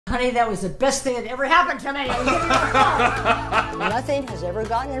Honey, that was the best thing that ever happened to me. Nothing has ever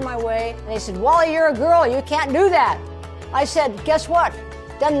gotten in my way. And they said, Wally, you're a girl. You can't do that. I said, guess what?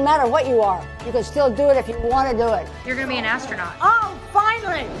 Doesn't matter what you are. You can still do it if you want to do it. You're going to be an astronaut. Oh,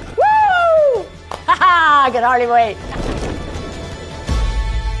 finally! Woo! Ha ha! I can hardly wait.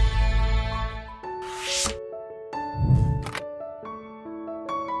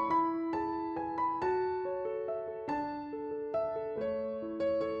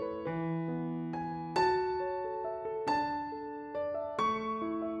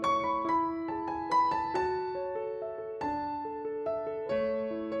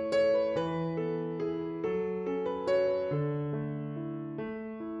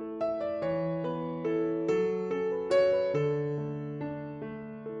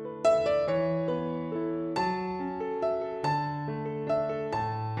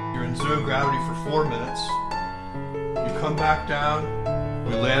 You're in zero gravity for 4 minutes. You come back down.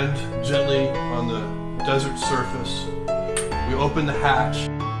 We land gently on the desert surface. We open the hatch.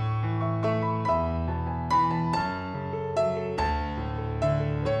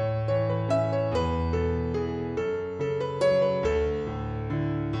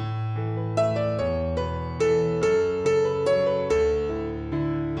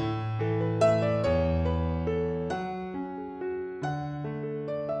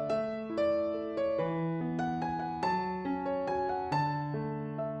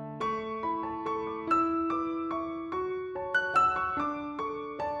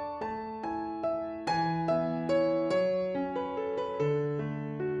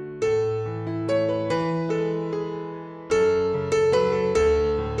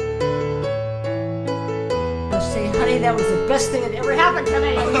 Say, honey, that was the best thing that ever happened to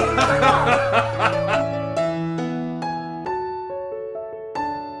me.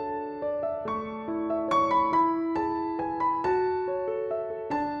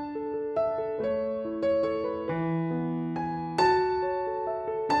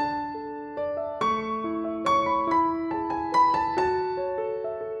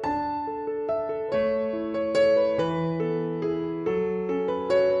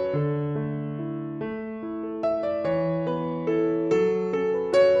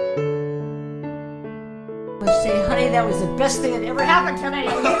 Say, honey, that was the best thing that ever happened to me.